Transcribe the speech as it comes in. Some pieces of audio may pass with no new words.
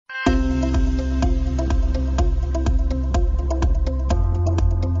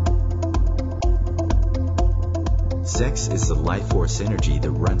Sex is the life force energy that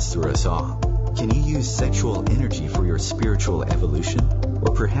runs through us all. Can you use sexual energy for your spiritual evolution?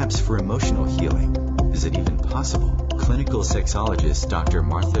 Or perhaps for emotional healing? Is it even possible? Clinical sexologist Dr.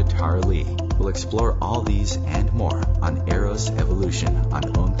 Martha Tar Lee will explore all these and more on Eros Evolution on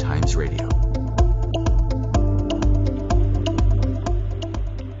OMTimes Radio.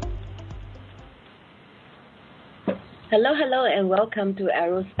 Hello, and welcome to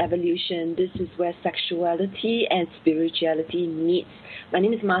Eros Evolution. This is where sexuality and spirituality meet. My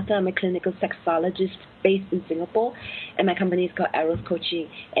name is Martha. I'm a clinical sexologist based in Singapore, and my company is called Eros Coaching,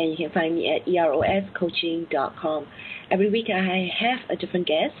 and you can find me at eroscoaching.com. Every week I have a different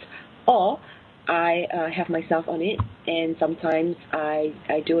guest, or I have myself on it, and sometimes I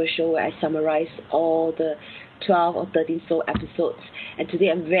do a show where I summarize all the 12 or 13 so episodes. And today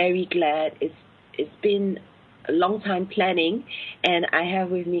I'm very glad. It's been a long time planning, and I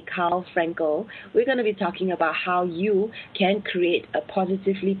have with me Carl Frankel. We're going to be talking about how you can create a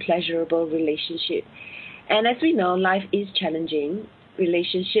positively pleasurable relationship. And as we know, life is challenging,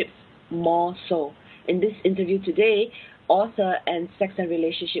 relationships more so. In this interview today, author and sex and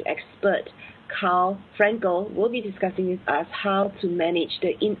relationship expert Carl Frankel will be discussing with us how to manage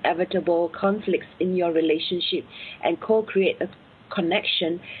the inevitable conflicts in your relationship and co-create a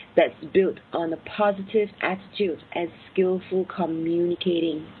connection that's built on a positive attitude and skillful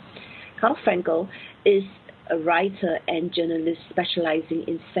communicating. Carl Frankel is a writer and journalist specializing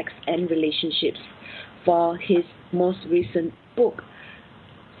in sex and relationships. For his most recent book,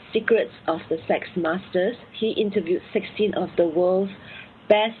 Secrets of the Sex Masters, he interviewed 16 of the world's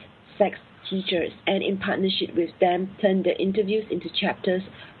best sex teachers, and in partnership with them, turned the interviews into chapters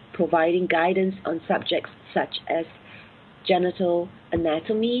providing guidance on subjects such as genital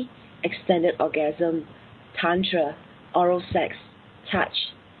anatomy, extended orgasm, Tantra, oral sex,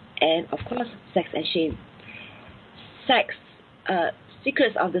 touch, and of course, sex and shame.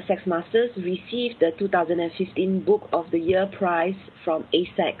 Secrets of the Sex Masters received the 2015 Book of the Year prize from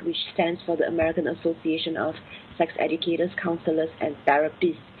AASECT, which stands for the American Association of Sex Educators, Counselors, and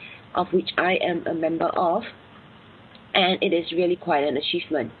Therapists, of which I am a member of, and it is really quite an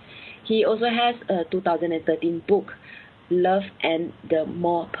achievement. He also has a 2013 book, Love and the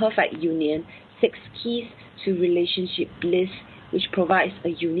More Perfect Union, 6 Keys to Relationship Bliss, which provides a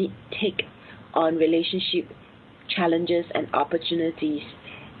unique take on relationship challenges and opportunities.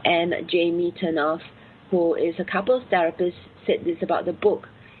 And Jamie Turnoff, who is a couples therapist, said this about the book: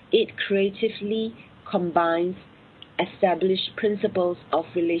 it creatively combines established principles of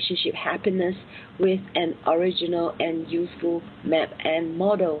relationship happiness with an original and useful map and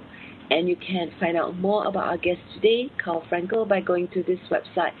model. And you can find out more about our guest today, Carl Frankel, by going to this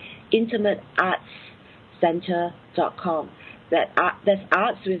website, intimateartscenter.com. That's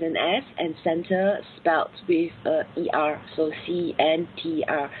arts with an S and center spelled with ER, so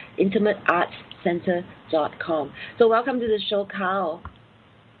CNTR, intimateartscenter.com. So welcome to the show, Carl.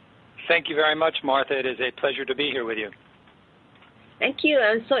 Thank you very much, Martha. It is a pleasure to be here with you. Thank you.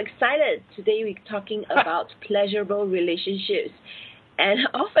 I'm so excited. Today we're talking about pleasurable relationships. And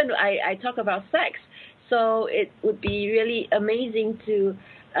often I talk about sex, so it would be really amazing to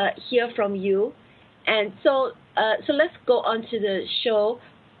hear from you. And so let's go on to the show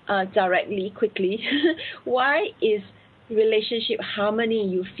directly, quickly. Why is relationship harmony,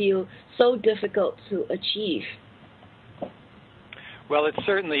 you feel, so difficult to achieve? Well, it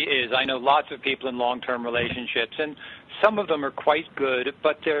certainly is. I know lots of people in long-term relationships, and some of them are quite good,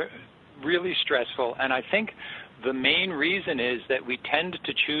 but they're really stressful. And I think the main reason is that we tend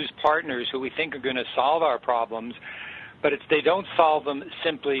to choose partners who we think are going to solve our problems, but they don't solve them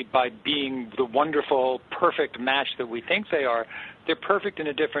simply by being the wonderful, perfect match that we think they are. They're perfect in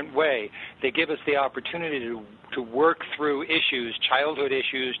a different way. They give us the opportunity to work through issues, childhood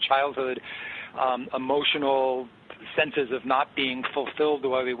emotional senses of not being fulfilled the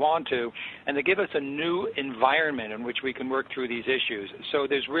way we want to, and they give us a new environment in which we can work through these issues. So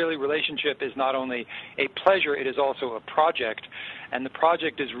relationship is not only a pleasure, it is also a project, and the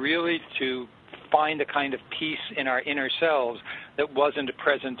project is really to find a kind of peace in our inner selves that wasn't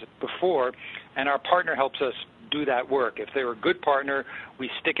present before, and our partner helps us do that work. If they're a good partner,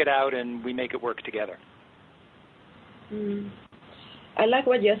 we stick it out and we make it work together. I like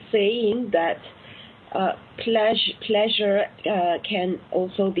what you're saying, that pleasure can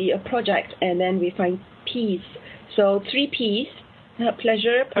also be a project, and then we find peace. So 3 P's: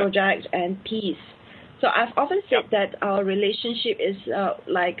 pleasure, project, and peace. So I've often said that our relationship is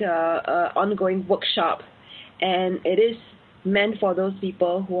like a ongoing workshop, and it is meant for those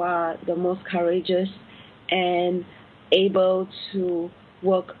people who are the most courageous and able to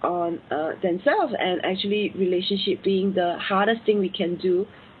work on themselves, and actually relationship being the hardest thing we can do,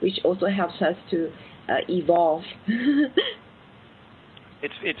 which also helps us to evolve.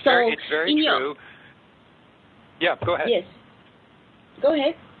 It's very true. Yeah, go ahead. Yes. Go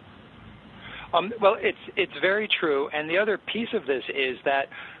ahead. Well, it's very true, and the other piece of this is that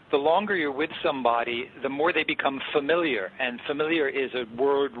the longer you're with somebody, the more they become familiar, and familiar is a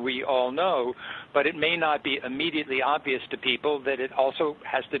word we all know, but it may not be immediately obvious to people that it also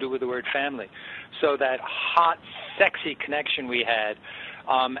has to do with the word family. So that hot, sexy connection we had,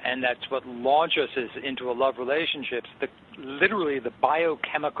 and that's what launches us into a love relationship, literally the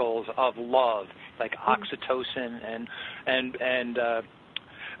biochemicals of love, like oxytocin and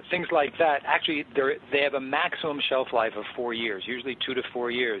things like that, actually they have a maximum shelf life of 4 years, usually 2 to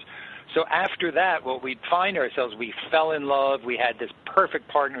 4 years. So after that, what we'd find ourselves, we fell in love, we had this perfect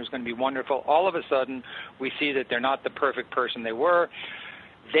partner who's going to be wonderful. All of a sudden, we see that they're not the perfect person they were.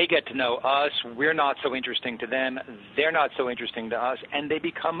 They get to know us, we're not so interesting to them, they're not so interesting to us, and they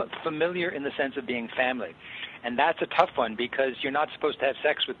become familiar in the sense of being family. And that's a tough one, because you're not supposed to have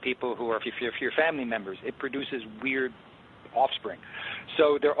sex with people who are, if you're family members. It produces weird offspring.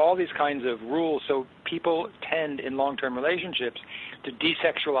 So there are all these kinds of rules. So people tend in long-term relationships to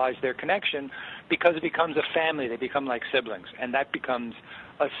desexualize their connection because it becomes a family. They become like siblings, and that becomes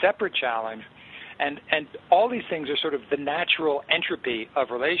a separate challenge. And all these things are sort of the natural entropy of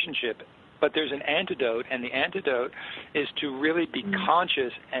relationship, but there's an antidote, and the antidote is to really be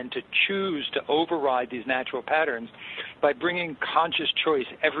conscious and to choose to override these natural patterns by bringing conscious choice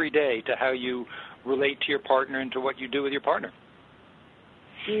every day to how you relate to your partner and to what you do with your partner.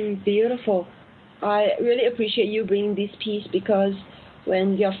 Beautiful. I really appreciate you bringing this piece, because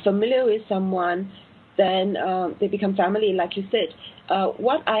when you're familiar with someone, then they become family, like you said.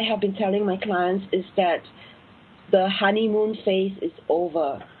 What I have been telling my clients is that the honeymoon phase is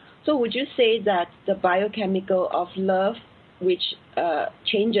over. So would you say that the biochemical of love, which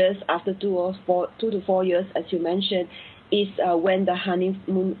changes after 2 to 4 years, as you mentioned, is when the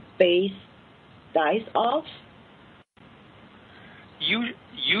honeymoon phase dies off?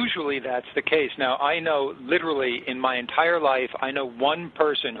 Usually that's the case. Now, I know literally in my entire life, I know one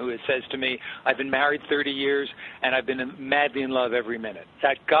person who says to me, I've been married 30 years and I've been madly in love every minute.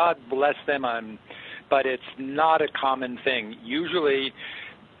 That God bless them, but it's not a common thing. Usually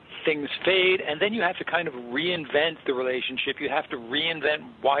things fade, and then you have to kind of reinvent the relationship. You have to reinvent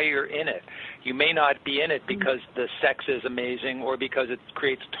why you're in it. You may not be in it because the sex is amazing or because it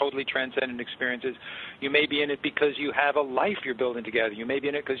creates totally transcendent experiences. You may be in it because you have a life you're building together. You may be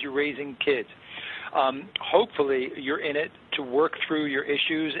in it because you're raising kids. Hopefully, you're in it to work through your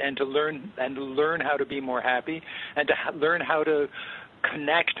issues and to learn how to be more happy and to learn how to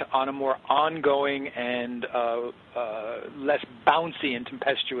connect on a more ongoing and less bouncy and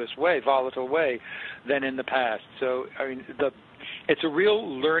tempestuous way, volatile way, than in the past. So, I mean, it's a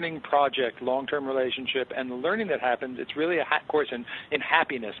real learning project, long-term relationship, and the learning that happens, it's really a course in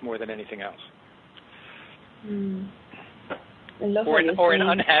happiness more than anything else. I love or an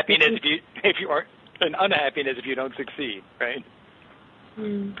unhappiness if you don't succeed, right?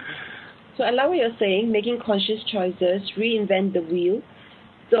 So I love what you're saying, making conscious choices, reinvent the wheel.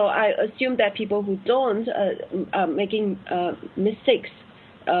 So I assume that people who don't are making mistakes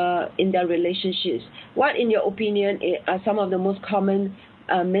in their relationships. What, in your opinion, are some of the most common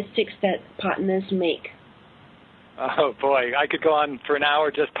mistakes that partners make? Oh, boy, I could go on for an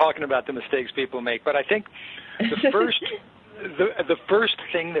hour just talking about the mistakes people make. But I think the first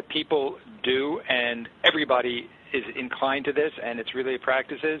thing that people do, and everybody is inclined to this, and it's really a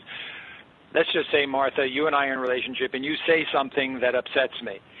practice, is, let's just say, Martha, you and I are in a relationship, and you say something that upsets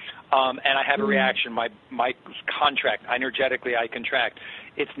me, and I have a reaction. My contract, energetically, I contract.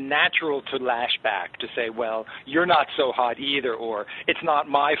 It's natural to lash back, to say, well, you're not so hot either, or it's not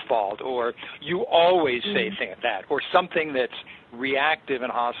my fault, or you always say that, or something that's reactive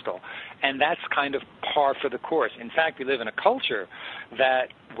and hostile. And that's kind of par for the course. In fact, we live in a culture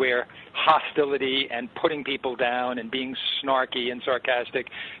where hostility and putting people down and being snarky and sarcastic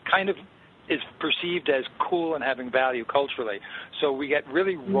kind of is perceived as cool and having value culturally. So we get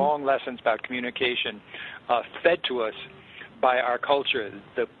really wrong lessons about communication fed to us by our culture.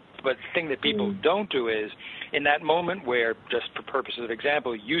 But the thing that people don't do is, in that moment where, just for purposes of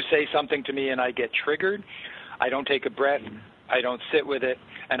example, you say something to me and I get triggered, I don't take a breath, I don't sit with it,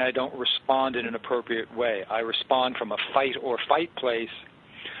 and I don't respond in an appropriate way. I respond from a fight or fight place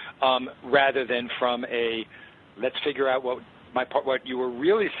rather than from a, let's figure out what you were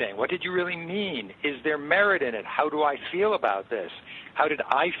really saying. What did you really mean? Is there merit in it? How do I feel about this? How did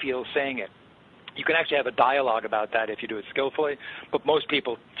I feel saying it? You can actually have a dialogue about that if you do it skillfully, but most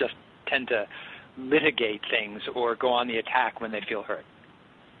people just tend to litigate things or go on the attack when they feel hurt.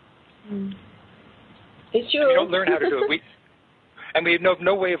 It's true. And you don't learn how to do it. We have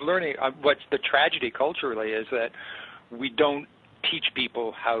no way of learning. What's the tragedy culturally is that we don't teach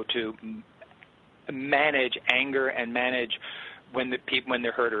people how to manage anger and manage when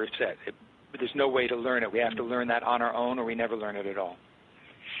they're hurt or upset. There's no way to learn it. We have to learn that on our own, or we never learn it at all.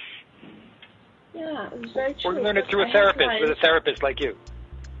 Yeah, it's very true. Or learn it through a therapist, with a therapist like you.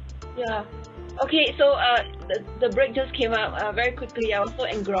 Yeah. Okay, so the break just came up very quickly. I was so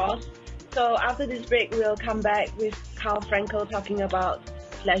engrossed. So after this break, we'll come back with Carl Frankel talking about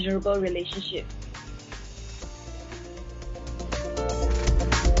pleasurable relationships.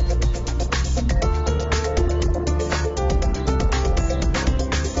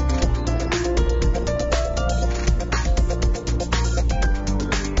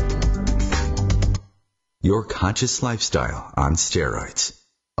 Your conscious lifestyle on steroids.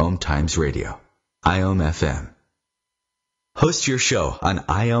 OMTimes Radio. IOM-FM. Host your show on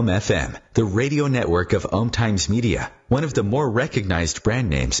IOM-FM, the radio network of OMTimes Media, one of the more recognized brand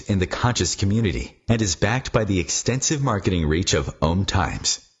names in the conscious community, and is backed by the extensive marketing reach of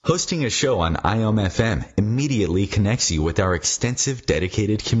OMTimes. Hosting a show on IOM-FM immediately connects you with our extensive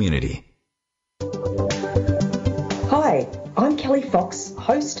dedicated community. Hi, I'm Kelly Fox,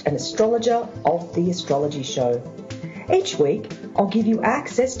 host and astrologer of The Astrology Show. Each week, I'll give you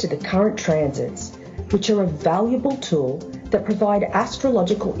access to the current transits, which are a valuable tool that provide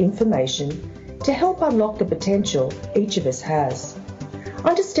astrological information to help unlock the potential each of us has.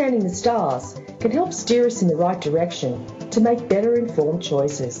 Understanding the stars can help steer us in the right direction to make better informed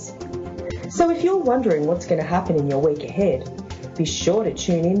choices. So if you're wondering what's going to happen in your week ahead, be sure to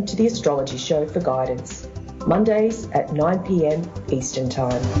tune in to The Astrology Show for guidance. Mondays at 9 p.m. Eastern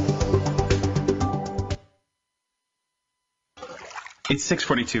Time. It's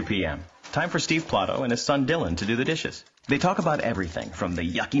 6:42 p.m. Time for Steve Plotto and his son Dylan to do the dishes. They talk about everything from the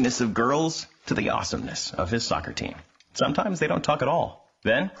yuckiness of girls to the awesomeness of his soccer team. Sometimes they don't talk at all.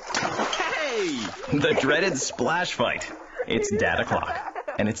 Then, hey! The dreaded splash fight. It's Dad o'clock,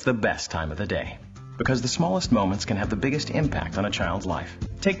 and it's the best time of the day. Because the smallest moments can have the biggest impact on a child's life.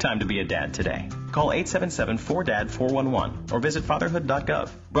 Take time to be a dad today. Call 877-4DAD-411 or visit fatherhood.gov.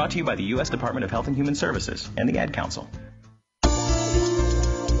 Brought to you by the U.S. Department of Health and Human Services and the Ad Council.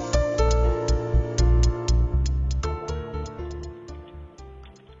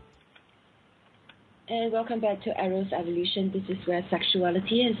 And welcome back to Eros Evolution. This is where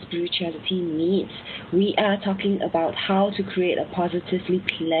sexuality and spirituality meet. We are talking about how to create a positively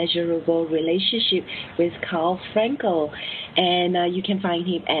pleasurable relationship with Carl Frankel. And you can find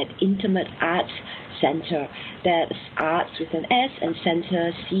him at Intimate Arts Center. That's Arts with an S and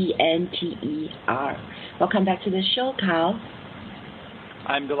Center, C-N-T-E-R. Welcome back to the show, Carl.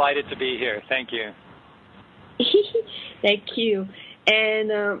 I'm delighted to be here. Thank you. Thank you.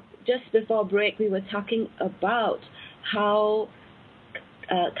 And just before break, we were talking about how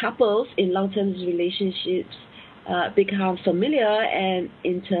couples in long-term relationships become familiar and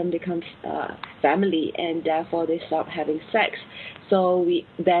in turn becomes family, and therefore they stop having sex. So we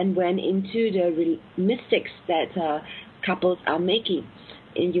then went into the mistakes that couples are making.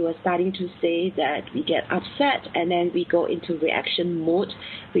 And you were starting to say that we get upset and then we go into reaction mode,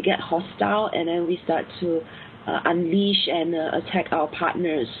 we get hostile, and then we start to unleash and attack our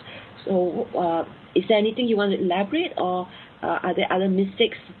partners. So is there anything you want to elaborate, or are there other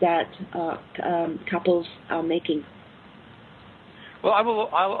mistakes that couples are making? Well,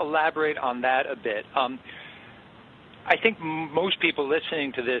 I'll elaborate on that a bit. I think most people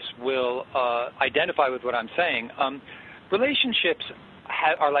listening to this will identify with what I'm saying. Relationships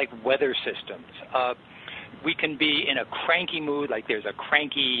are like weather systems. We can be in a cranky mood, like there's a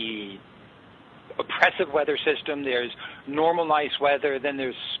cranky oppressive weather system, there's normal nice weather, then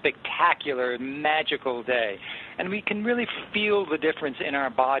there's spectacular magical day, and we can really feel the difference in our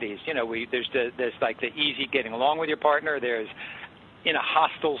bodies. You know, there's like the easy getting along with your partner, there's in a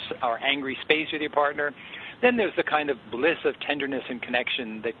hostile or angry space with your partner, then there's the kind of bliss of tenderness and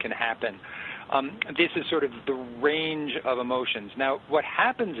connection that can happen. This is sort of the range of emotions. Now, what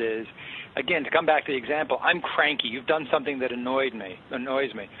happens is, again, to come back to the example, I'm cranky, you've done something that annoys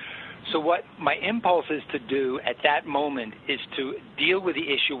me. So what my impulse is to do at that moment is to deal with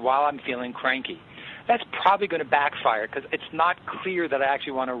the issue while I'm feeling cranky. That's probably going to backfire because it's not clear that I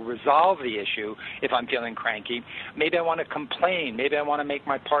actually want to resolve the issue if I'm feeling cranky. Maybe I want to complain. Maybe I want to make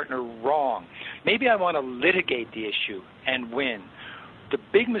my partner wrong. Maybe I want to litigate the issue and win. the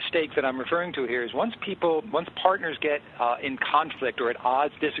big mistake that I'm referring to here is once partners get in conflict or at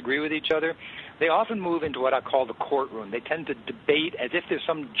odds, disagree with each other, they often move into what I call the courtroom. They tend to debate as if there's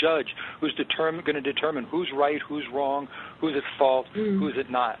some judge who's going to determine who's right, who's wrong, who's at fault, who's at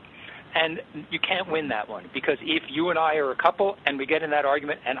not. And you can't win that one, because if you and I are a couple and we get in that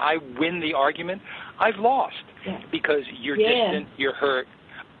argument and I win the argument, I've lost, because you're distant, you're hurt,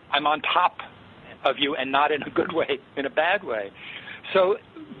 I'm on top of you, and not in a good way, in a bad way. So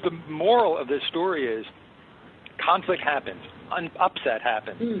the moral of this story is conflict happens, upset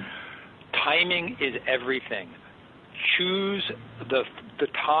happens. Timing is everything. Choose the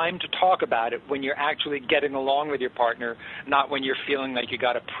time to talk about it when you're actually getting along with your partner, not when you're feeling like you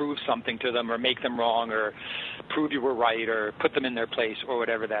got to prove something to them or make them wrong or prove you were right or put them in their place or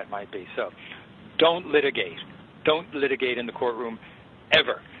whatever that might be. So don't litigate. Don't litigate in the courtroom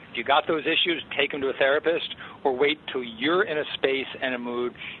ever. If you got those issues, take them to a therapist, or wait till you're in a space and a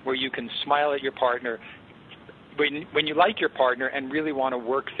mood where you can smile at your partner, when you like your partner and really want to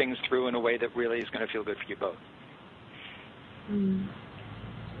work things through in a way that really is going to feel good for you both.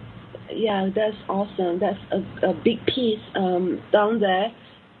 Yeah, that's awesome. That's a big piece down there.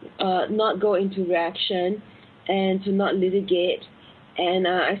 Not go into reaction and to not litigate. And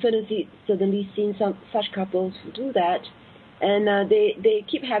I certainly seen such couples who do that, and they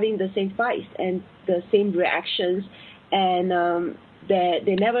keep having the same fights and the same reactions, and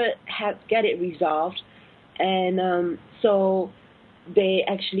they never get it resolved. And so they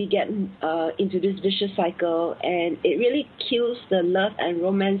actually get into this vicious cycle, and it really kills the love and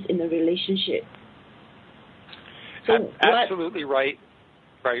romance in the relationship. So absolutely right.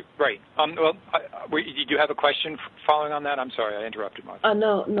 Right. Well, did you have a question following on that? I'm sorry, I interrupted, Martha.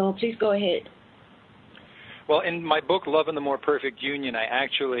 No, please go ahead. Well, in my book, Love and the More Perfect Union, I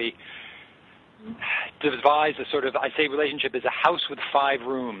actually devise a sort of, I say relationship is a house with 5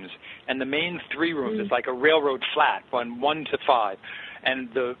 rooms, and the main 3 rooms is like a railroad flat, 1 to 5, and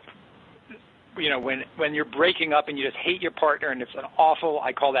when you're breaking up and you just hate your partner and it's an awful,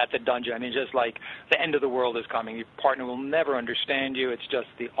 I call that the dungeon. I mean, just like the end of the world is coming. Your partner will never understand you. It's just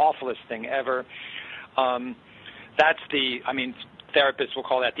the awfulest thing ever. Therapists will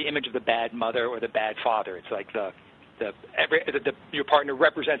call that the image of the bad mother or the bad father. It's like your partner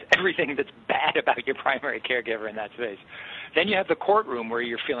represents everything that's bad about your primary caregiver in that space. Then you have the courtroom where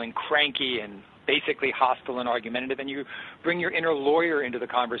you're feeling cranky and basically hostile and argumentative, and you bring your inner lawyer into the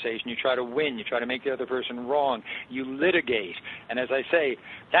conversation. You try to win. You try to make the other person wrong. You litigate. And as I say,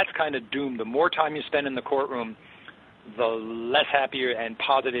 that's kind of doomed. The more time you spend in the courtroom, the less happy and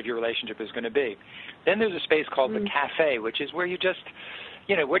positive your relationship is going to be. Then there's a space called the cafe, which is where you just,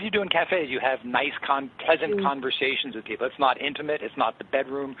 what do you do in cafes? You have nice, pleasant conversations with people. It's not intimate. It's not the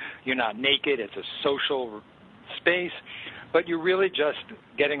bedroom. You're not naked. It's a social space. But you're really just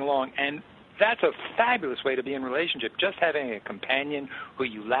getting along. And that's a fabulous way to be in a relationship. Just having a companion who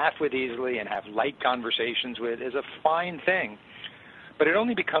you laugh with easily and have light conversations with is a fine thing. But it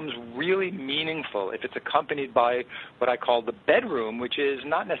only becomes really meaningful if it's accompanied by what I call the bedroom, which is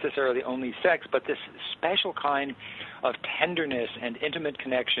not necessarily only sex, but this special kind of tenderness and intimate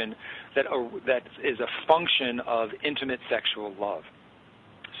connection that is a function of intimate sexual love.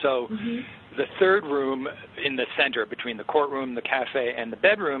 So the third room in the center between the courtroom, the cafe, and the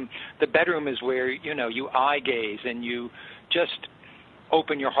bedroom is where, you eye gaze and you just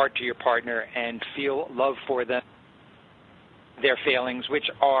open your heart to your partner and feel love for them, their failings,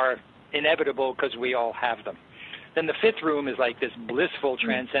 which are inevitable because we all have them. Then the fifth room is like this blissful,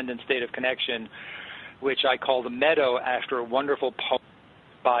 transcendent state of connection, which I call the meadow, after a wonderful poem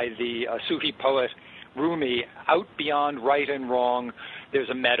by the Sufi poet Rumi. Out beyond right and wrong, there's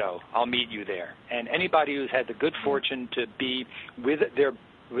a meadow. I'll meet you there. And anybody who's had the good fortune to be with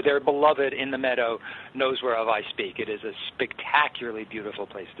their beloved in the meadow knows whereof I speak. It is a spectacularly beautiful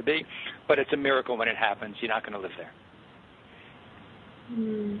place to be, but it's a miracle when it happens. You're not going to live there.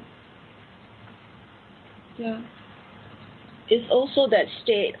 Yeah. It's also that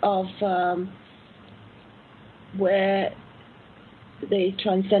state of where they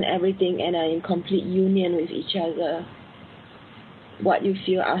transcend everything and are in complete union with each other. What you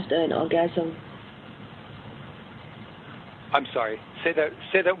feel after an orgasm. I'm sorry. Say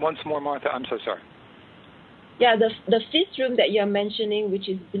that once more, Martha. I'm so sorry. Yeah, the fifth room that you're mentioning, which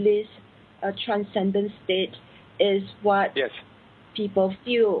is bliss, a transcendent state, is what people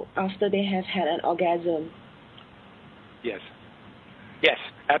feel after they have had an orgasm. Yes,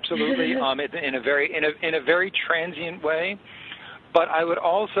 absolutely. In a very transient way. But I would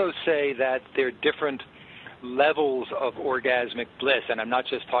also say that there are different levels of orgasmic bliss, and I'm not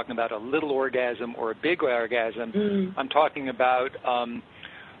just talking about a little orgasm or a big orgasm. I'm talking about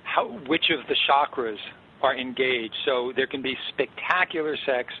which of the chakras are engaged. So there can be spectacular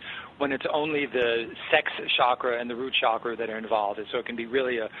sex when it's only the sex chakra and the root chakra that are involved. And so it can be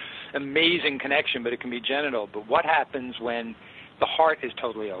really an amazing connection, but it can be genital. But what happens when the heart is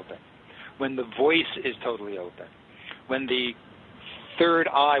totally open, when the voice is totally open, when the third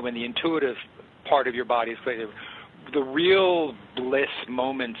eye, when the intuitive part of your body is clear? The real bliss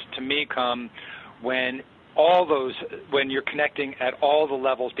moments to me come when when you're connecting at all the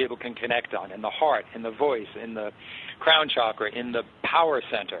levels people can connect on, in the heart, in the voice, in the crown chakra, in the power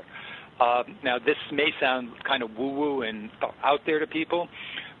center. Now, this may sound kind of woo-woo and out there to people,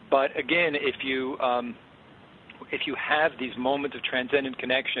 but again, if you have these moments of transcendent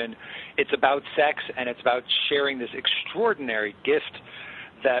connection, it's about sex, and it's about sharing this extraordinary gift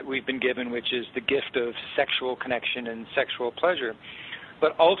that we've been given, which is the gift of sexual connection and sexual pleasure.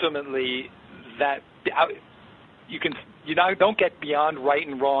 But ultimately, you don't get beyond right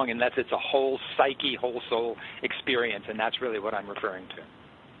and wrong unless it's a whole psyche, whole soul experience, and that's really what I'm referring to.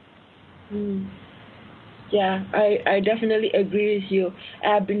 Yeah, I definitely agree with you.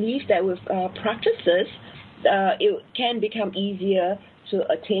 I believe that with practices, it can become easier to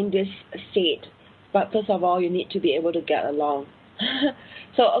attain this state. But first of all, you need to be able to get along.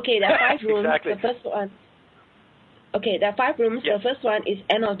 So, okay, there are 5 rooms. Exactly. The first one. Okay, there are 5 rooms. Yes. The first one is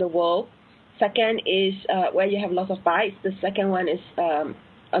end of the world. Second is where you have lots of bites. The second one is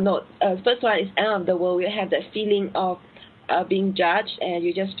first one is end of the world. You have that feeling of being judged, and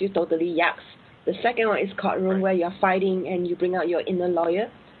you just feel totally yucks. The second one is courtroom, where you're fighting and you bring out your inner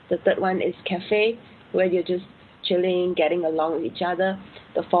lawyer. The third one is cafe, where you're just chilling, getting along with each other.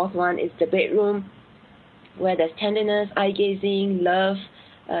 The fourth one is the bedroom, where there's tenderness, eye gazing, love,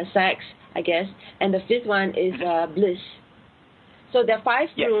 sex, I guess. And the fifth one is bliss. So there are 5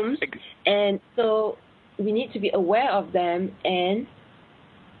 rooms, and so we need to be aware of them and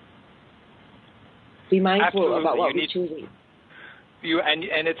be mindful about what we're choosing.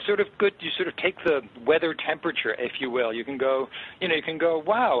 And it's sort of good. You sort of take the weather temperature, if you will. You can go,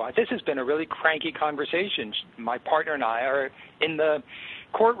 wow, this has been a really cranky conversation. My partner and I are in the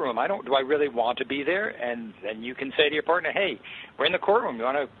courtroom. Do I really want to be there? And then you can say to your partner, hey, we're in the courtroom. You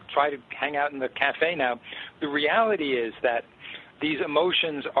want to try to hang out in the cafe now? The reality is that these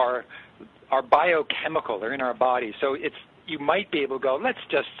emotions are biochemical. They're in our bodies. So you might be able to go, let's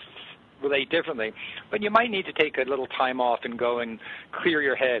just relate differently, but you might need to take a little time off and go and clear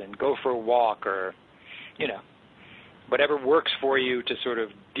your head and go for a walk, or whatever works for you to sort of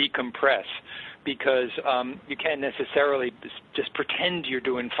decompress, because you can't necessarily just pretend you're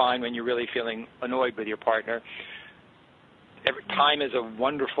doing fine when you're really feeling annoyed with your partner. Every time is a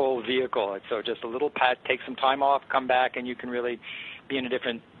wonderful vehicle. So just a little pat, take some time off, come back, and you can really be in a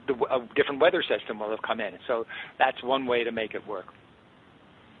different weather system will have come in. So that's one way to make it work.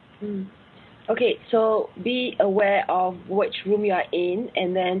 Okay, so be aware of which room you are in,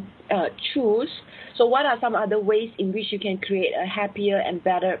 and then choose. So what are some other ways in which you can create a happier and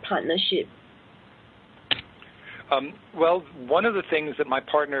better partnership? Well, one of the things that my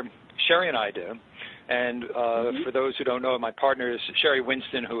partner Sherry and I do, and for those who don't know, my partner is Sherry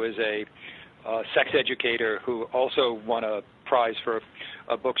Winston, who is a sex educator who also won a prize for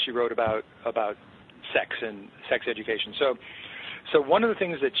a book she wrote about sex and sex education. So one of the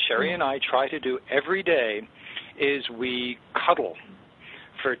things that Sherry and I try to do every day is we cuddle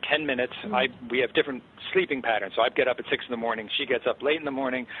for 10 minutes. We have different sleeping patterns. So I get up at 6 in the morning. She gets up late in the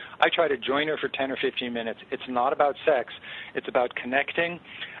morning. I try to join her for 10 or 15 minutes. It's not about sex. It's about connecting,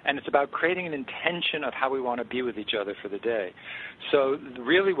 and it's about creating an intention of how we want to be with each other for the day. So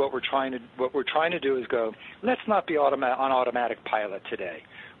really what we're trying to do is go, let's not be on automatic pilot today.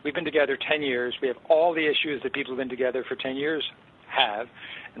 We've been together 10 years. We have all the issues that people who've been together for 10 years have.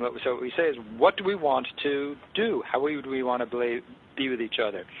 And what we say is, what do we want to do? How do we want to be with each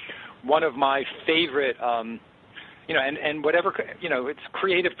other? One of my favorite, and whatever, it's a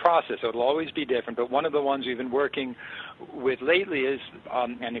creative process, so it'll always be different, but one of the ones we've been working with lately is,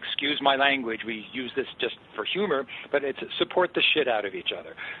 and excuse my language, we use this just for humor, but it's support the shit out of each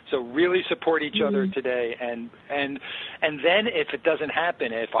other. So really support each other today, and then if it doesn't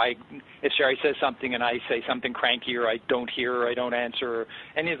happen, if Sherry says something and I say something cranky, or I don't hear, or I don't answer, or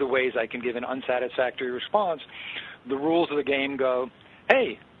any of the ways I can give an unsatisfactory response, the rules of the game go,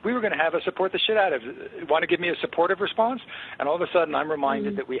 hey, we were going to have a support the shit out of. Want to give me a supportive response? And all of a sudden I'm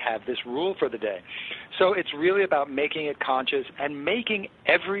reminded that we have this rule for the day. So it's really about making it conscious and making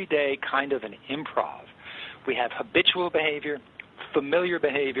every day kind of an improv. We have habitual behavior, familiar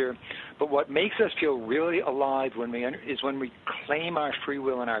behavior, But what makes us feel really alive is when we claim our free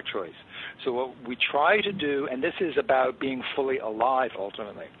will and our choice. So what we try to do, and this is about being fully alive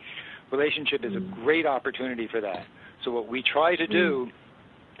ultimately. Relationship is a great opportunity for that. So what we try to do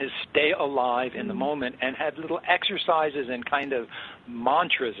is stay alive in the moment and have little exercises and kind of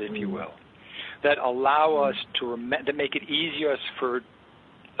mantras, if you will, that allow us that make it easier for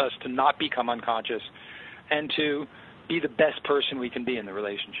us to not become unconscious and to be the best person we can be in the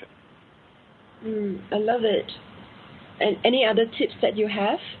relationship. I love it. And any other tips that you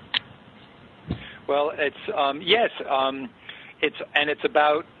have? Well, it's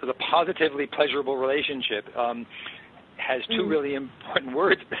about the positively pleasurable relationship. Has two really important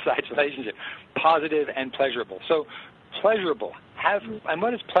words besides relationship: positive and pleasurable. So, pleasurable. And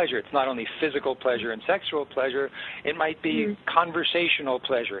what is pleasure? It's not only physical pleasure and sexual pleasure. It might be conversational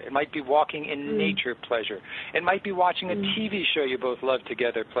pleasure. It might be walking in nature pleasure. It might be watching a TV show you both love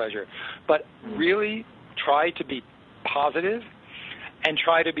together pleasure. But really try to be positive and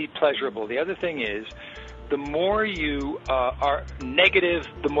try to be pleasurable. The other thing is, the more you are negative,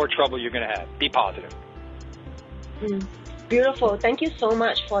 the more trouble you're going to have. Be positive. Beautiful. Thank you so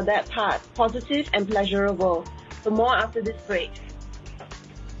much for that part. Positive and pleasurable. So more after this break.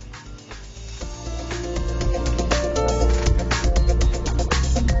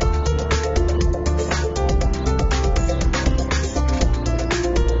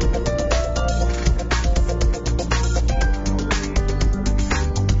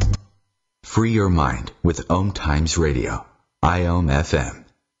 Free your mind with OMTimes Radio, IOM FM.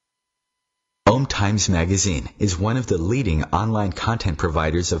 OMTimes Magazine is one of the leading online content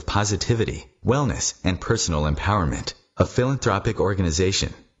providers of positivity, wellness, and personal empowerment. A philanthropic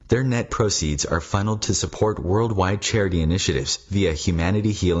organization, their net proceeds are funneled to support worldwide charity initiatives via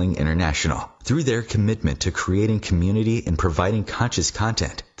Humanity Healing International. Through their commitment to creating community and providing conscious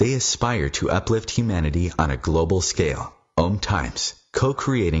content, they aspire to uplift humanity on a global scale. OMTimes,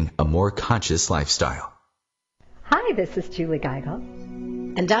 co-creating a more conscious lifestyle. Hi, this is Julie Geigel.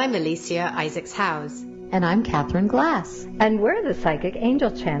 And I'm Alicia Isaacs-Howes. And I'm Catherine Glass. And we're the Psychic Angel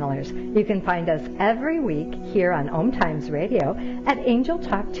Channelers. You can find us every week here on OMTimes Radio at Angel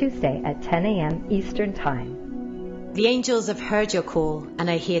Talk Tuesday at 10 a.m. Eastern Time. The angels have heard your call and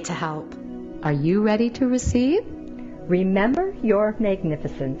are here to help. Are you ready to receive? Remember your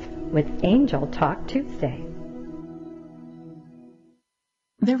magnificence with Angel Talk Tuesday.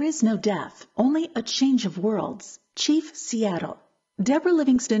 There is no death, only a change of worlds. Chief Seattle. Deborah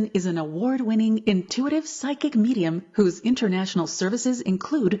Livingston is an award-winning intuitive psychic medium whose international services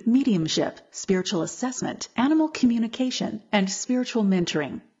include mediumship, spiritual assessment, animal communication, and spiritual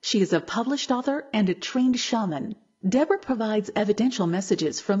mentoring. She is a published author and a trained shaman. Deborah provides evidential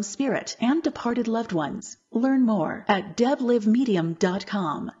messages from spirit and departed loved ones. Learn more at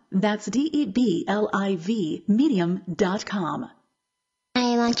deblivemedium.com. That's DEBLIV medium.com.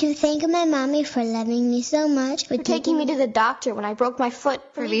 I want to thank my mommy for loving me so much, for taking me to the doctor when I broke my foot,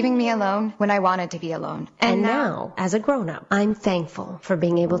 for leaving me alone when I wanted to be alone. And now, as a grown-up, I'm thankful for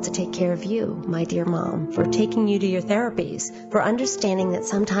being able to take care of you, my dear mom, for taking you to your therapies, for understanding that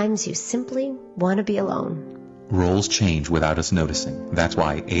sometimes you simply want to be alone. Roles change without us noticing. That's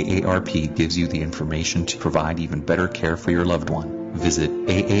why AARP gives you the information to provide even better care for your loved one. Visit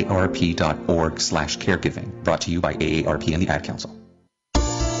aarp.org/caregiving. Brought to you by AARP and the Ad Council.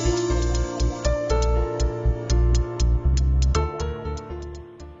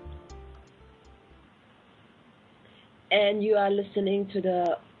 And you are listening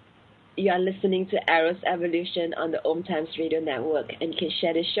to Eros Evolution on the OMTimes Radio Network. And you can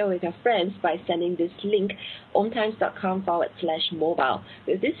share this show with your friends by sending this link, omtimes.com/mobile.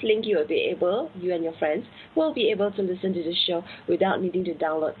 With this link, you and your friends will be able to listen to the show without needing to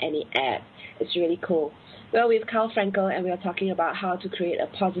download any app. It's really cool. Well, we have Carl Frankel, and we are talking about how to create a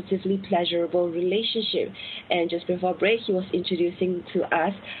positively pleasurable relationship. And just before break, he was introducing to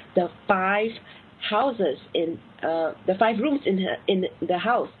us the 5 houses in the 5 rooms in the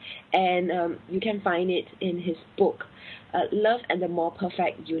house, and you can find it in his book, Love and the More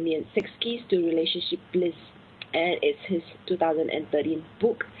Perfect Union: 6 Keys to Relationship Bliss, and it's his 2013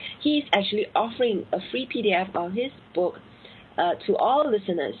 book. He's actually offering a free PDF of his book to all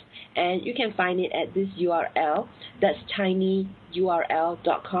listeners, and you can find it at this URL. That's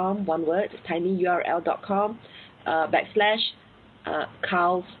tinyurl.com, one word, tinyurl.com /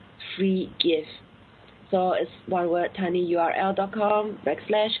 Carl's free gift. So it's one word, tinyurl.com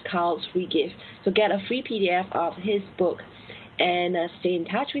 / Carl's free gift. So get a free PDF of his book and stay in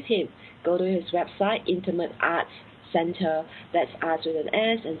touch with him. Go to his website, Intimate Arts Center. That's Arts with an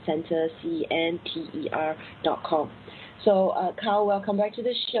S and Center, CENTER.com. So Carl, welcome back to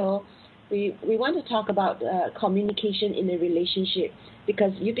the show. we want to talk about communication in a relationship,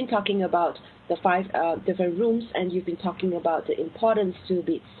 because you've been talking about the 5 different rooms, and you've been talking about the importance to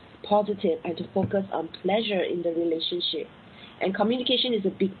be positive and to focus on pleasure in the relationship. And communication is a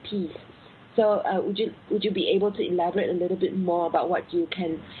big piece. So would you be able to elaborate a little bit more about what you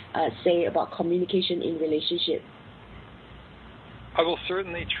can say about communication in relationship? I will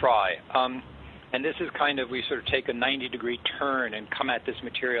certainly try. And this is kind of, we sort of take a 90-degree turn and come at this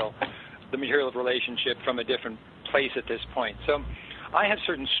material, the material of relationship, from a different place at this point. So I have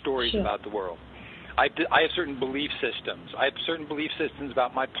certain stories about the world. I have certain belief systems. I have certain belief systems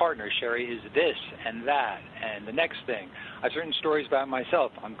about my partner. Sherry is this and that and the next thing. I have certain stories about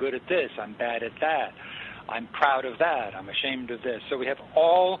myself. I'm good at this. I'm bad at that. I'm proud of that. I'm ashamed of this. So we have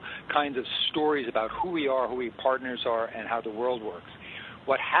all kinds of stories about who we are, who we partners are, and how the world works.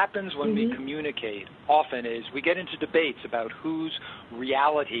 What happens when we communicate often is we get into debates about whose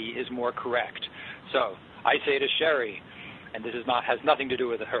reality is more correct. So I say to Sherry, and this has nothing to do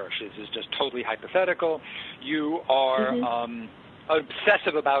with her, this is just totally hypothetical, you are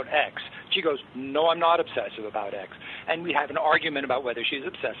obsessive about X. She goes, no, I'm not obsessive about X. And we have an argument about whether she's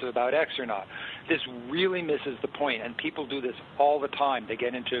obsessive about X or not. This really misses the point, and people do this all the time. They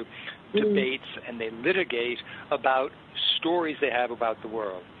get into debates and they litigate about stories they have about the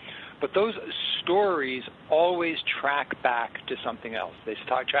world. But those stories always track back to something else. They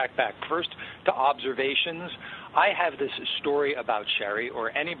track back first to observations. I have this story about Sherry or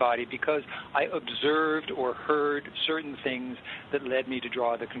anybody because I observed or heard certain things that led me to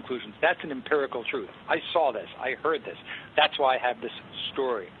draw the conclusions. That's an empirical truth. I saw this. I heard this. That's why I have this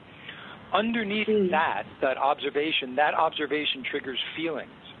story. Underneath that observation triggers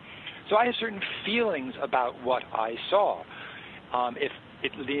feelings. So I have certain feelings about what I saw. If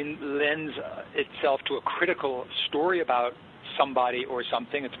it lends itself to a critical story about somebody or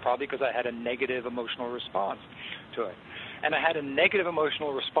something, it's probably because I had a negative emotional response to it. And I had a negative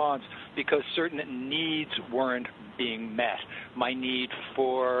emotional response because certain needs weren't being met. My need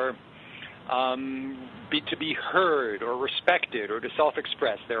for to be heard or respected or to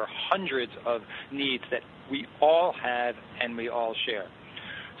self-express. There are hundreds of needs that we all have and we all share.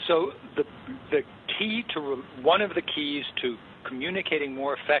 So one of the keys to communicating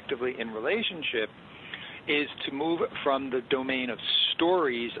more effectively in relationship is to move from the domain of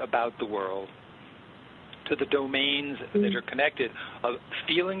stories about the world to the domains that are connected of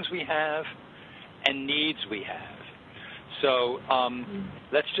feelings we have and needs we have. So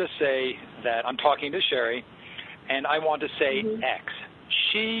let's just say that I'm talking to Sherry and I want to say X.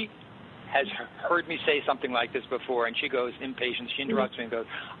 She has heard me say something like this before, and she goes impatient. She interrupts me and goes,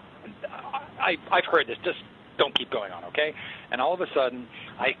 I've heard this. Just don't keep going on, okay? And all of a sudden,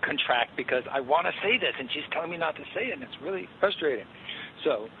 I contract because I want to say this, and she's telling me not to say it, and it's really frustrating.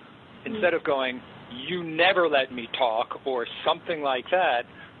 So instead of going, you never let me talk, or something like that,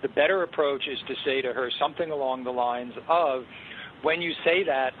 the better approach is to say to her something along the lines of, when you say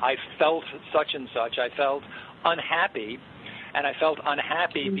that, I felt such and such. I felt unhappy, and I felt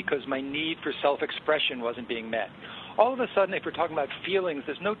unhappy because my need for self-expression wasn't being met. All of a sudden, if we're talking about feelings,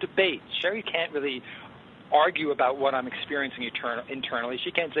 there's no debate. Sherry can't really argue about what I'm experiencing internally.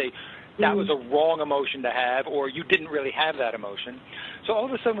 She can't say, that was a wrong emotion to have, or you didn't really have that emotion. So all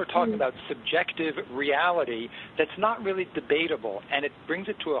of a sudden we're talking about subjective reality that's not really debatable, and it brings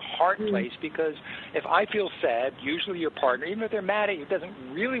it to a hard place, because if I feel sad, usually your partner, even if they're mad at you, doesn't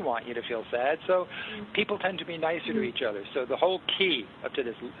really want you to feel sad, so people tend to be nicer to each other. So the whole key up to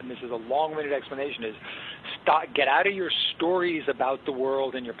this, and this is a long-winded explanation, is get out of your stories about the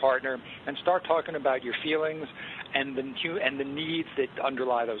world and your partner and start talking about your feelings and the needs that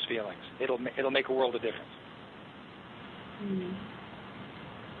underlie those feelings. It'll make a world of difference.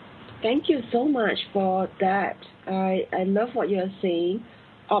 Thank you so much for that. I love what you're saying.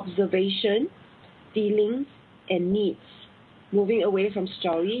 Observation, feelings, and needs. Moving away from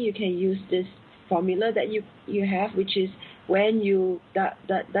story, you can use this formula that you have, which is when you that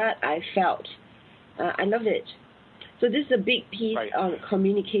I felt. I love it. So this is a big piece on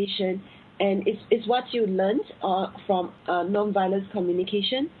communication, and it's what you learned from nonviolent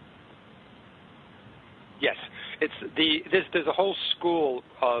communication. Yes, there's a whole school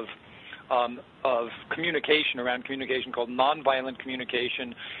of communication around communication called nonviolent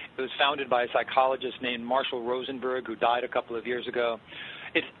communication. It was founded by a psychologist named Marshall Rosenberg, who died a couple of years ago.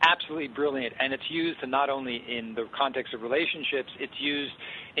 It's absolutely brilliant, and it's used not only in the context of relationships, it's used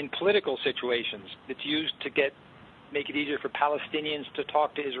in political situations. It's used to get make it easier for Palestinians to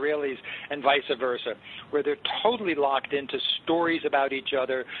talk to Israelis and vice versa, where they're totally locked into stories about each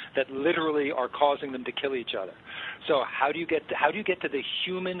other that literally are causing them to kill each other. So how do you get to the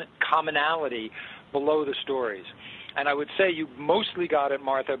human commonality below the stories? And I would say you mostly got it,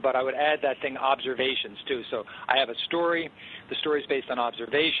 Martha, but I would add that thing observations too. So I have a story. The story is based on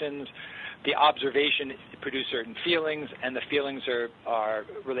observations. The observation produce certain feelings, and the feelings are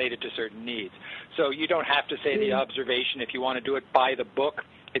related to certain needs. So you don't have to say the observation. If you want to do it by the book,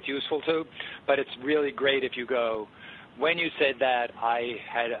 it's useful too. But it's really great if you go, when you said that, I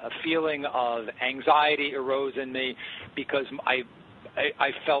had a feeling of anxiety arose in me because I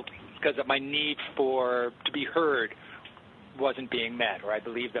felt because my need to be heard wasn't being met, or I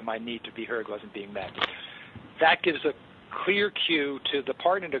believed that my need to be heard wasn't being met. That gives a clear cue to the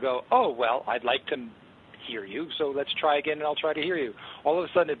partner to go, oh, well, I'd like to hear you, so let's try again and I'll try to hear you. All of a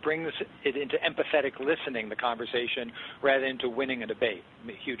sudden it brings it into empathetic listening, the conversation, rather than into winning a debate.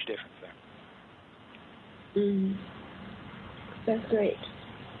 A huge difference there. That's great.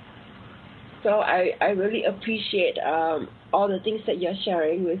 So I really appreciate all the things that you're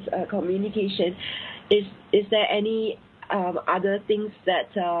sharing with communication. Is there any other things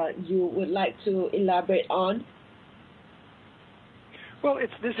that you would like to elaborate on? Well,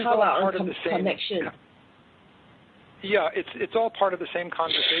 this is all part of the same connection. Yeah, it's all part of the same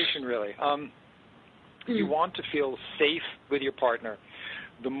conversation, really. You want to feel safe with your partner.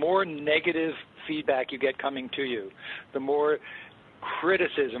 The more negative feedback you get coming to you, the more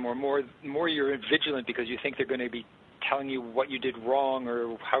criticism or more you're vigilant because you think they're going to be telling you what you did wrong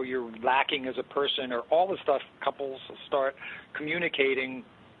or how you're lacking as a person, or all the stuff couples start communicating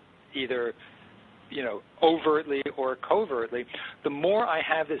either overtly or covertly. The more I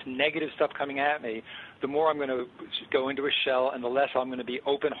have this negative stuff coming at me, the more I'm going to go into a shell, and the less I'm going to be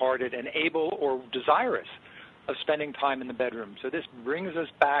open-hearted and able or desirous of spending time in the bedroom. So this brings us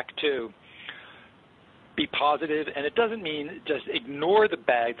back to be positive, and it doesn't mean just ignore the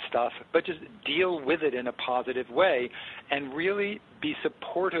bad stuff, but just deal with it in a positive way and really be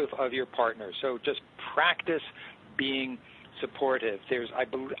supportive of your partner. So just practice being supportive.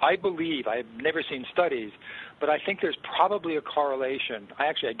 I believe, I've never seen studies, but I think there's probably a correlation.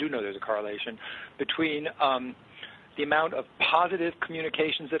 I do know there's a correlation between the amount of positive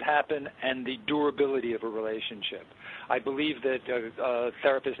communications that happen and the durability of a relationship. I believe that a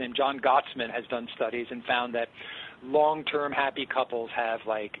therapist named John Gottsman has done studies and found that long-term happy couples have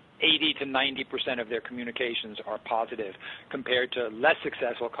like 80 to 90% of their communications are positive compared to less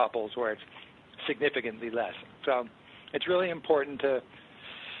successful couples where it's significantly less. So it's really important to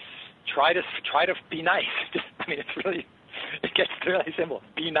try to be nice. I mean, it gets really simple.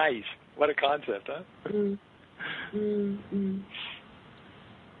 Be nice. What a concept, huh?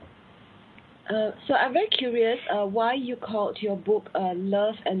 So I'm very curious why you called your book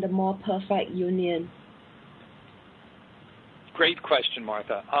Love and the More Perfect Union. Great question,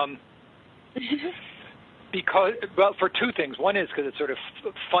 Martha. Because, well, for two things. One is because it's sort of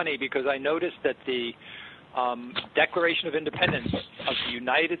funny because I noticed that the Declaration of Independence of the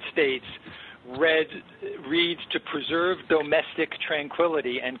United States reads to preserve domestic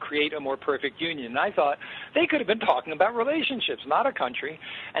tranquility and create a more perfect union. And I thought they could have been talking about relationships, not a country.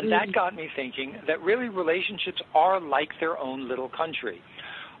 And that got me thinking that really relationships are like their own little country.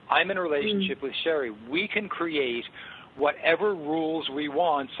 I'm in a relationship with Sherry. We can create whatever rules we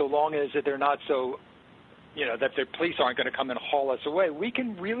want so long as they're not so that the police aren't going to come and haul us away. We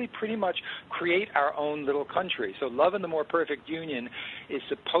can really pretty much create our own little country. So Love and the More Perfect Union is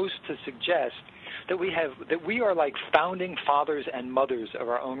supposed to suggest that we are like founding fathers and mothers of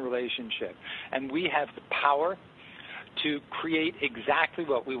our own relationship, and we have the power to create exactly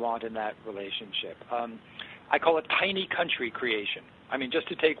what we want in that relationship. I call it tiny country creation. I mean, just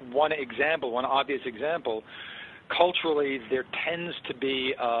to take one example, one obvious example, culturally there tends to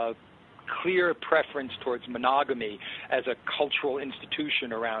be a clear preference towards monogamy as a cultural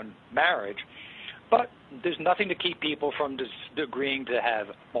institution around marriage, but there's nothing to keep people from agreeing to have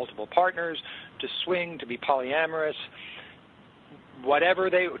multiple partners, to swing, to be polyamorous,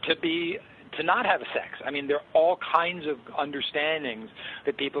 to not have sex. I mean, there are all kinds of understandings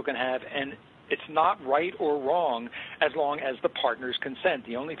that people can have, and it's not right or wrong as long as the partners consent.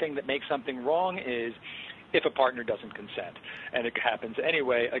 The only thing that makes something wrong is if a partner doesn't consent, and it happens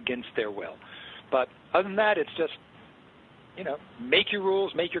anyway against their will. But other than that, it's just, make your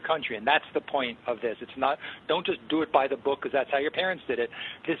rules, make your country, and that's the point of this. It's not, don't just do it by the book because that's how your parents did it.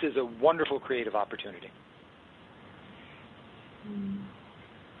 This is a wonderful creative opportunity.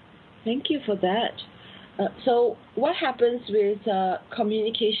 Thank you for that. So what happens with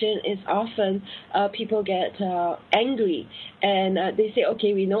communication is often people get angry, and they say,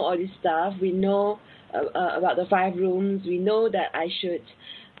 okay, we know all this stuff, we know about the 5 rooms, we know that I should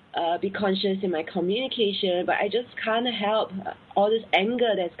be conscious in my communication, but I just can't help all this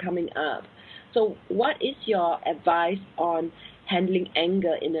anger that's coming up. So what is your advice on handling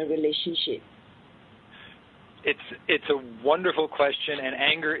anger in a relationship? It's a wonderful question, and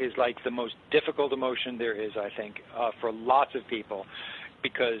anger is like the most difficult emotion there is, I think, for lots of people,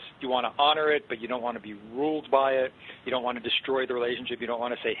 because you want to honor it, but you don't want to be ruled by it. You don't want to destroy the relationship. You don't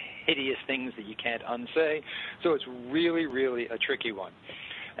want to say hideous things that you can't unsay. So it's really, really a tricky one.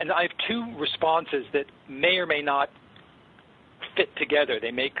 And I have 2 responses that may or may not fit together.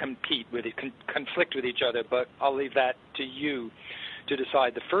 They may conflict with each other, but I'll leave that to you to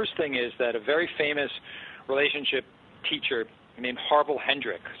decide. The first thing is that a very famous relationship teacher named Harville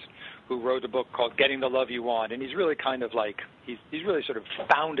Hendricks, who wrote a book called Getting the Love You Want, and he's really kind of like, he's really sort of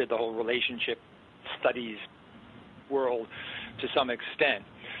founded the whole relationship studies world to some extent.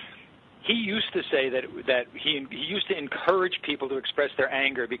 He used to say that he used to encourage people to express their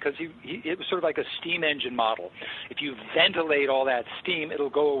anger because it was sort of like a steam engine model. If you ventilate all that steam,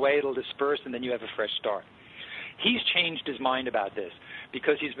 it'll go away, it'll disperse, and then you have a fresh start. He's changed his mind about this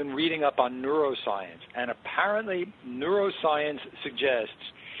because he's been reading up on neuroscience, and apparently neuroscience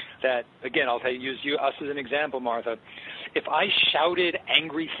suggests that, again, I'll use us as an example, Martha. If I shouted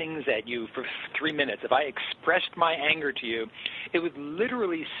angry things at you for 3 minutes, if I expressed my anger to you, it would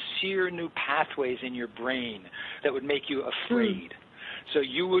literally sear new pathways in your brain that would make you afraid. So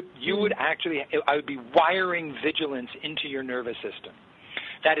you would actually, I would be wiring vigilance into your nervous system.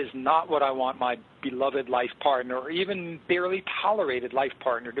 That is not what I want my beloved life partner or even barely tolerated life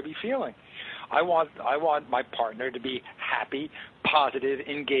partner to be feeling. I want my partner to be happy, positive,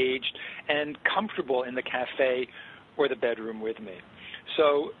 engaged, and comfortable in the cafe or the bedroom with me.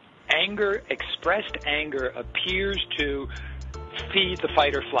 So anger, expressed anger, appears to feed the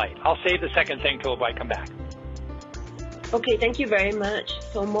fight or flight. I'll save the second thing till I come back. Okay, thank you very much.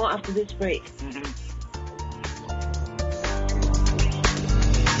 So more after this break.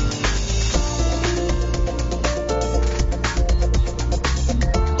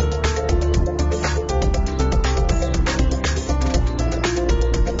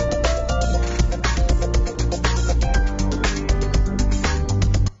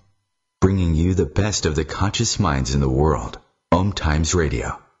 Bringing you the best of the conscious minds in the world. OMTimes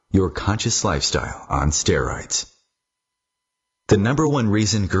Radio, your conscious lifestyle on steroids. The number one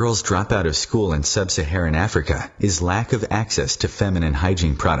reason girls drop out of school in sub-Saharan Africa is lack of access to feminine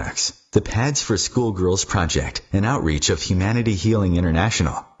hygiene products. The Pads for Schoolgirls Project, an outreach of Humanity Healing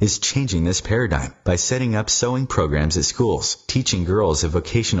International, is changing this paradigm by setting up sewing programs at schools, teaching girls a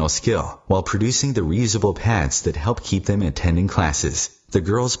vocational skill, while producing the reusable pads that help keep them attending classes. The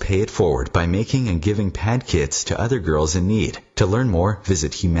girls pay it forward by making and giving pad kits to other girls in need. To learn more,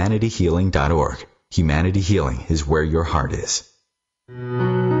 visit humanityhealing.org. Humanity Healing is where your heart is.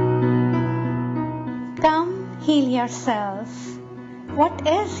 Come heal yourself. What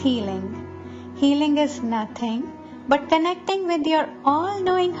is healing? Healing is nothing but connecting with your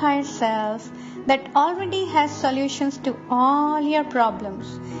all-knowing higher self that already has solutions to all your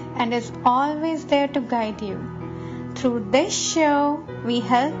problems and is always there to guide you. Through this show, we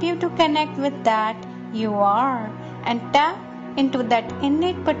help you to connect with that you are and tap into that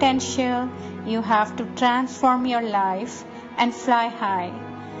innate potential you have to transform your life and fly high.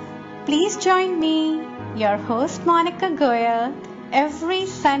 Please join me, your host Monica Goyal, every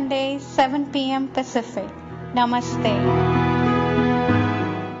Sunday, 7 p.m. Pacific. Namaste.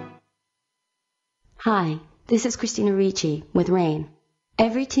 Hi, this is Christina Ricci with RAIN.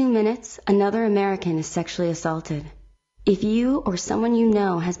 Every 2 minutes, another American is sexually assaulted. If you or someone you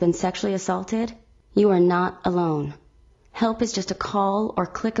know has been sexually assaulted, you are not alone. Help is just a call or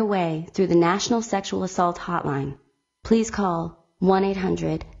click away through the National Sexual Assault Hotline. Please call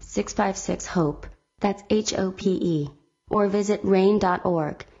 1-800-656-HOPE, that's HOPE, or visit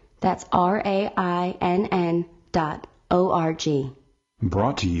RAIN.org, that's RAINN.org.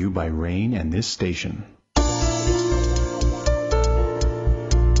 Brought to you by RAIN and this station.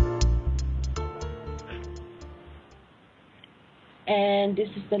 And and this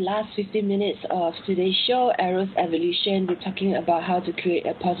is the last 15 minutes of today's show, Eros Evolution. We're talking about how to create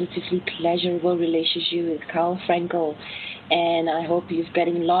a positively pleasurable relationship with Carl Frankel. And I hope you're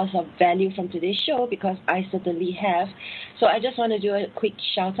getting lots of value from today's show, because I certainly have. So I just want to do a quick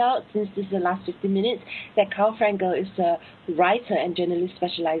shout out, since this is the last 15 minutes, that Carl Frankel is a writer and journalist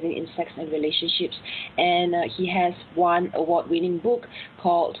specializing in sex and relationships. And he has one award-winning book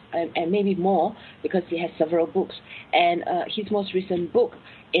called, and maybe more, because he has several books. And his most recent book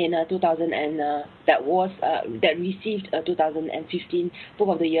in that received a 2015 Book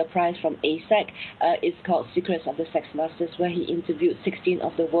of the Year prize from AASECT is called Secrets of the Sex Masters, where he interviewed 16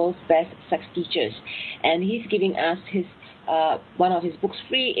 of the world's best sex teachers, and he's giving us his one of his books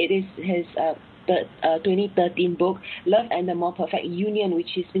free. It is his 2013 book, Love and the More Perfect Union,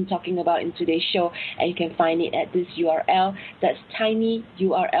 which he's been talking about in today's show, and you can find it at this URL. That's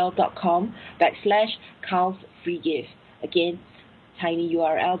tinyurl.com/CarlsFreeGift. Again,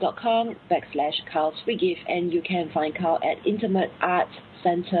 tinyurl.com/CarlsFreeGift, and you can find Carl at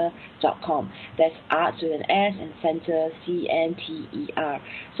intimateartscenter.com. That's arts with an S and center, CNTER.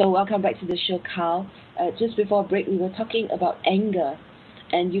 So welcome back to the show, Carl. Just before break, we were talking about anger,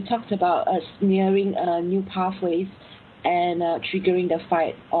 and you talked about smearing new pathways and triggering the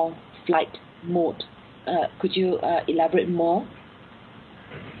fight or flight mode. Could you elaborate more?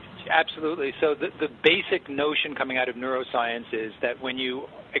 Absolutely. So the basic notion coming out of neuroscience is that when you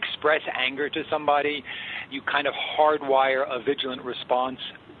express anger to somebody, you kind of hardwire a vigilant response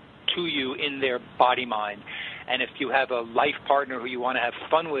to you in their body-mind. And if you have a life partner who you want to have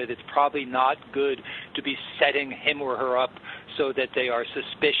fun with, it's probably not good to be setting him or her up so that they are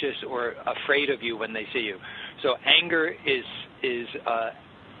suspicious or afraid of you when they see you. So anger is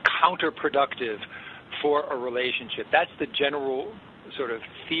counterproductive for a relationship. That's the general sort of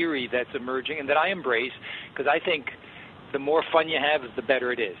theory that's emerging and that I embrace, because I think the more fun you have, the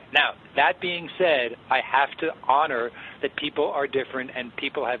better it is. Now, that being said, I have to honor that people are different and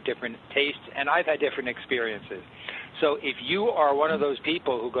people have different tastes, and I've had different experiences. So if you are one of those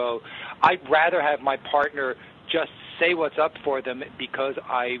people who go, I'd rather have my partner just say what's up for them because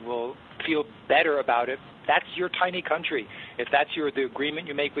I will feel better about it, that's your tiny country. If that's the agreement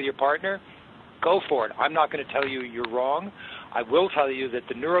you make with your partner, go for it. I'm not going to tell you you're wrong. I will tell you that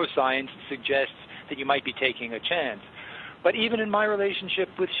the neuroscience suggests that you might be taking a chance. But even in my relationship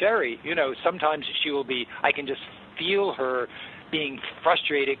with Sherry, sometimes she will be, I can just feel her being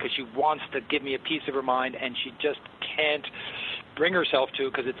frustrated because she wants to give me a piece of her mind and she just can't bring herself to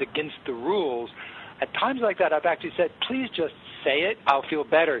because it's against the rules. At times like that, I've actually said, please just say it, I'll feel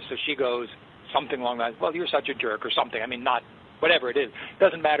better. So she goes something along the lines, well, you're such a jerk or something. I mean, not whatever it is. It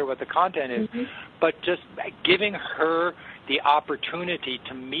doesn't matter what the content is, but just giving her the opportunity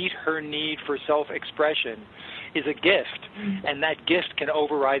to meet her need for self-expression is a gift, and that gift can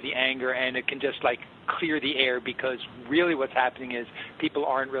override the anger, and it can just clear the air, because really what's happening is people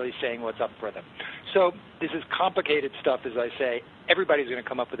aren't really saying what's up for them. So this is complicated stuff, as I say. Everybody's going to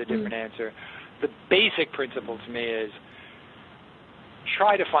come up with a different answer. The basic principle to me is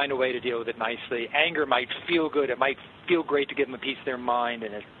try to find a way to deal with it nicely. Anger might feel good. It might feel great to give them a piece of their mind,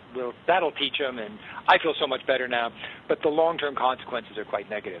 and that'll teach them, and I feel so much better now. But the long-term consequences are quite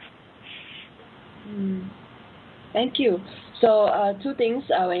negative. Thank you. So two things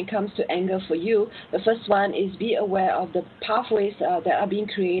when it comes to anger for you. The first one is be aware of the pathways that are being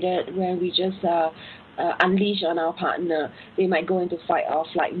created when we just unleash on our partner. They might go into fight or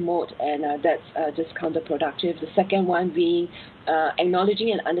flight mode, and that's just counterproductive. The second one being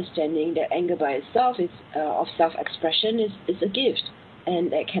acknowledging and understanding that anger by itself is of self-expression is a gift,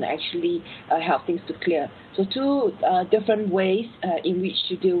 and that can actually help things to clear. So two different ways in which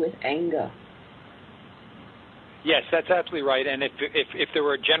to deal with anger. Yes, that's absolutely right. And if there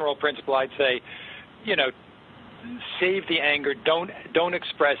were a general principle, I'd say, save the anger, don't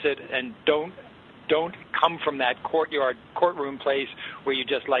express it, and don't come from that courtroom place where you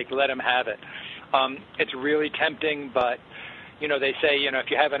just let them have it. It's really tempting, but they say if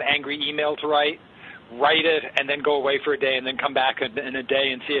you have an angry email to write it and then go away for a day and then come back in a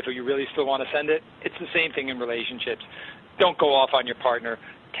day and see if you really still want to send it. It's the same thing in relationships. Don't go off on your partner.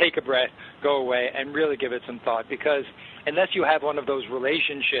 Take a breath, go away, and really give it some thought, because unless you have one of those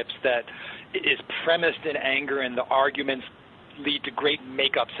relationships that is premised in anger and the arguments lead to great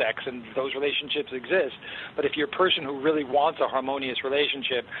make-up sex, and those relationships exist, but if you're a person who really wants a harmonious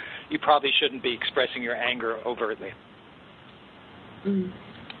relationship, you probably shouldn't be expressing your anger overtly.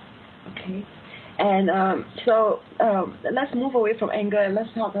 Okay. And so let's move away from anger and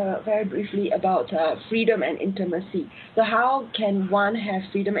let's talk very briefly about freedom and intimacy. So how can one have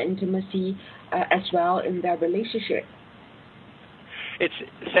freedom and intimacy as well in their relationship?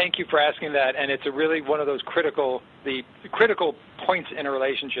 Thank you for asking that, and it's a really one of those critical points in a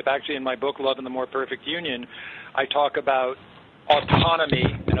relationship. Actually, in my book, Love and the More Perfect Union, I talk about autonomy,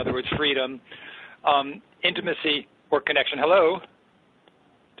 in other words, freedom, intimacy, or connection. Hello?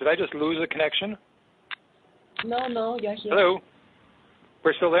 Did I just lose a connection? No, you're here. Hello?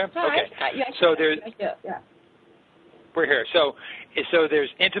 We're still there? Hi. Okay. You're So here. there's, Yeah. We're here. So there's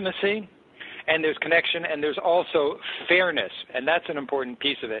intimacy, and there's connection, and there's also fairness, and that's an important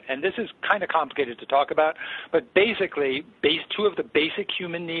piece of it. And this is kind of complicated to talk about, but basically, two of the basic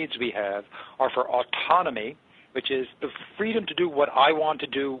human needs we have are for autonomy, which is the freedom to do what I want to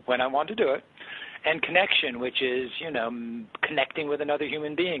do when I want to do it, and connection, which is, connecting with another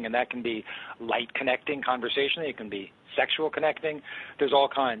human being, and that can be light connecting conversationally, it can be sexual connecting, there's all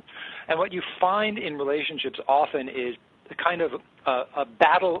kinds. And what you find in relationships often is kind of a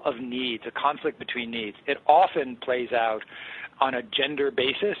battle of needs, a conflict between needs. It often plays out on a gender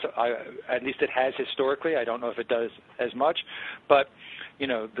basis, at least it has historically. I don't know if it does as much, but,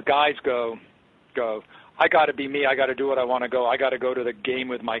 the guys go, I got to be me, I got to do what I want to go, I got to go to the game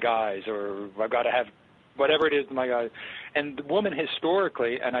with my guys, or I've got to have whatever it is with my guys. And the woman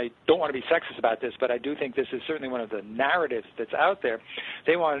historically, and I don't want to be sexist about this, but I do think this is certainly one of the narratives that's out there,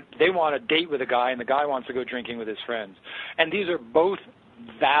 they want a date with a guy, and the guy wants to go drinking with his friends. And these are both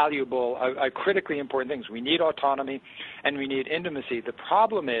valuable, critically important things. We need autonomy and we need intimacy. The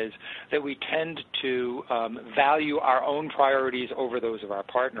problem is that we tend to value our own priorities over those of our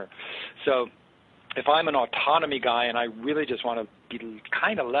partner. So if I'm an autonomy guy and I really just want to be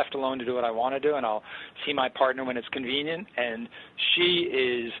kind of left alone to do what I want to do, and I'll see my partner when it's convenient, and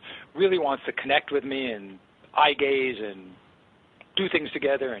she really wants to connect with me and eye gaze and do things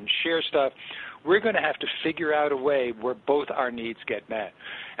together and share stuff, we're going to have to figure out a way where both our needs get met.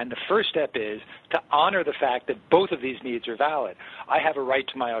 And the first step is to honor the fact that both of these needs are valid. I have a right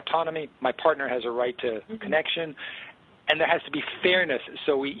to my autonomy. My partner has a right to connection. And there has to be fairness,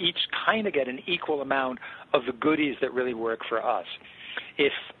 so we each kind of get an equal amount of the goodies that really work for us.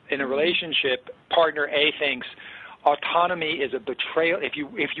 If in a relationship, partner A thinks autonomy is a betrayal, if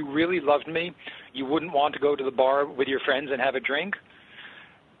you really loved me, you wouldn't want to go to the bar with your friends and have a drink,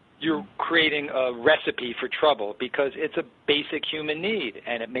 you're creating a recipe for trouble, because it's a basic human need,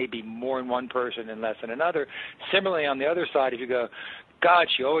 and it may be more in one person and less in another. Similarly, on the other side, if you go, God,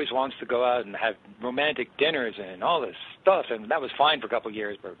 she always wants to go out and have romantic dinners and all this stuff, and that was fine for a couple of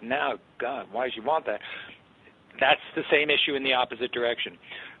years, but now, God, why does she want that? That's the same issue in the opposite direction.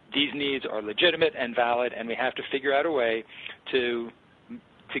 These needs are legitimate and valid, and we have to figure out a way to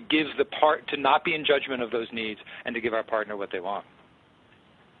give to not be in judgment of those needs, and to give our partner what they want.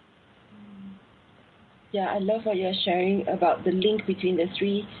 Yeah, I love what you're sharing about the link between the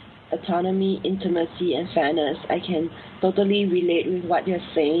three: autonomy, intimacy, and fairness. I can totally relate with what you're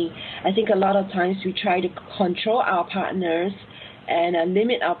saying. I think a lot of times we try to control our partners and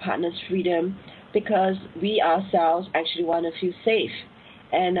limit our partner's freedom because we ourselves actually want to feel safe.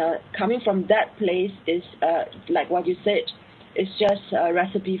 And coming from that place is, like what you said, it's just a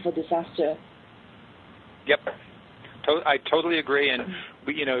recipe for disaster. Yep, I totally agree. And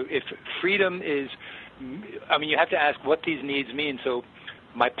if freedom is, you have to ask what these needs mean. So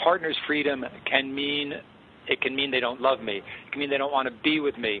my partner's freedom can mean they don't love me. It can mean they don't want to be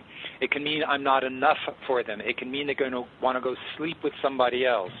with me. It can mean I'm not enough for them. It can mean they're going to want to go sleep with somebody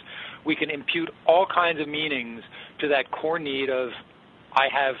else. We can impute all kinds of meanings to that core need of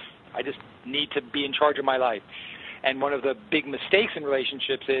I just need to be in charge of my life. And one of the big mistakes in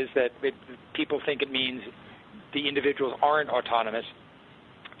relationships is that people think it means the individuals aren't autonomous.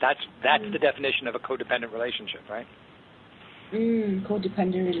 That's the definition of a codependent relationship, right?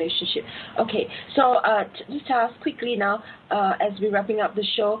 Codependent relationship. Okay, so just tell us quickly now, as we're wrapping up the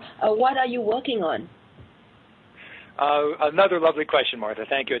show, what are you working on? Another lovely question, Martha.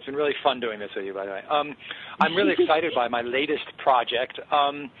 Thank you. It's been really fun doing this with you, by the way. I'm really excited by my latest project.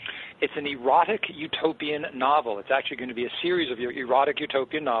 It's an erotic utopian novel. It's actually going to be a series of erotic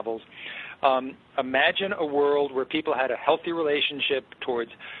utopian novels. Imagine a world where people had a healthy relationship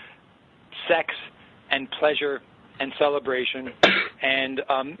towards sex and pleasure and celebration, and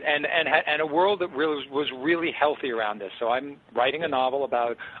a world that really was really healthy around this. So I'm writing a novel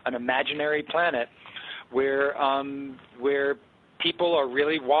about an imaginary planet where people are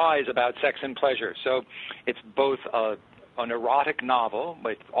really wise about sex and pleasure. So it's both an erotic novel,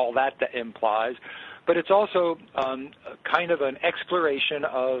 with all that implies, but it's also kind of an exploration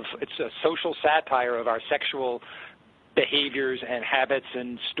it's a social satire of our sexual behaviors and habits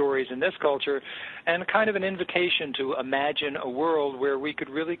and stories in this culture, and kind of an invitation to imagine a world where we could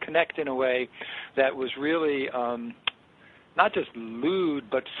really connect in a way that was really not just lewd,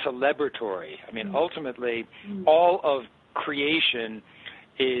 but celebratory. I mean, ultimately, all of creation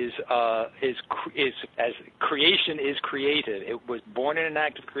is as creation is creative. It was born in an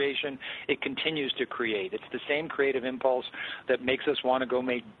act of creation. It continues to create. It's the same creative impulse that makes us want to go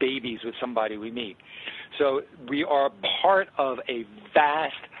make babies with somebody we meet. So we are part of a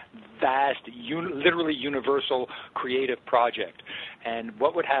vast, literally universal creative project. And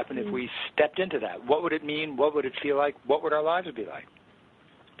what would happen if we stepped into that? What would it mean? What would it feel like? What would our lives be like?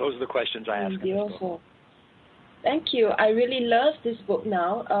 Those are the questions I ask in this book. Thank you. I really love this book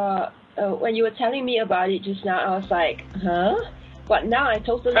now. When you were telling me about it just now, I was like, huh? But now I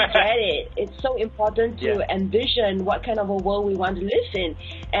totally get it. It's so important to envision what kind of a world we want to live in.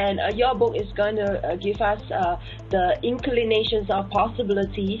 And your book is going to give us the inclinations of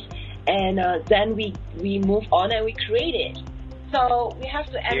possibilities, and then we move on and we create it. So we have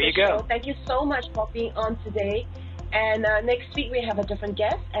to end the show. Thank you so much for being on today. And next week we have a different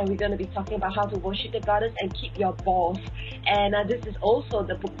guest, and we're going to be talking about how to worship the goddess and keep your balls. And this is also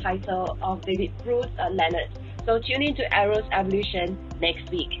the book title of David Bruce Leonard. So tune in to Eros Evolution next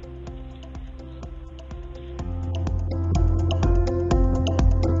week.